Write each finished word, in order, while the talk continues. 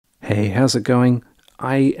Hey, how's it going?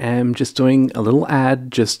 I am just doing a little ad,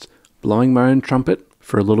 just blowing my own trumpet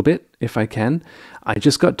for a little bit, if I can. I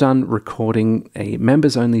just got done recording a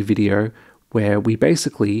members-only video where we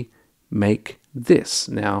basically make this.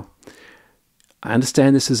 Now, I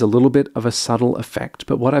understand this is a little bit of a subtle effect,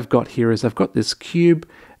 but what I've got here is I've got this cube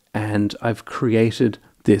and I've created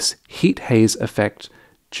this heat haze effect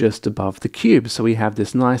just above the cube. So we have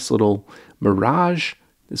this nice little mirage,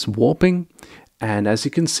 this warping, and as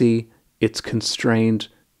you can see, it's constrained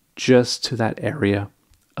just to that area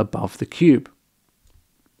above the cube.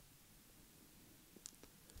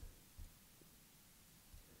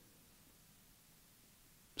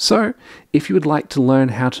 So, if you would like to learn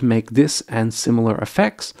how to make this and similar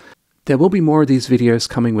effects, there will be more of these videos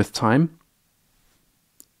coming with time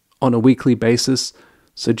on a weekly basis.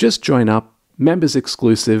 So just join up, members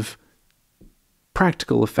exclusive,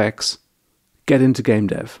 practical effects, get into game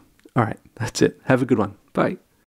dev. All right, that's it. Have a good one. Bye.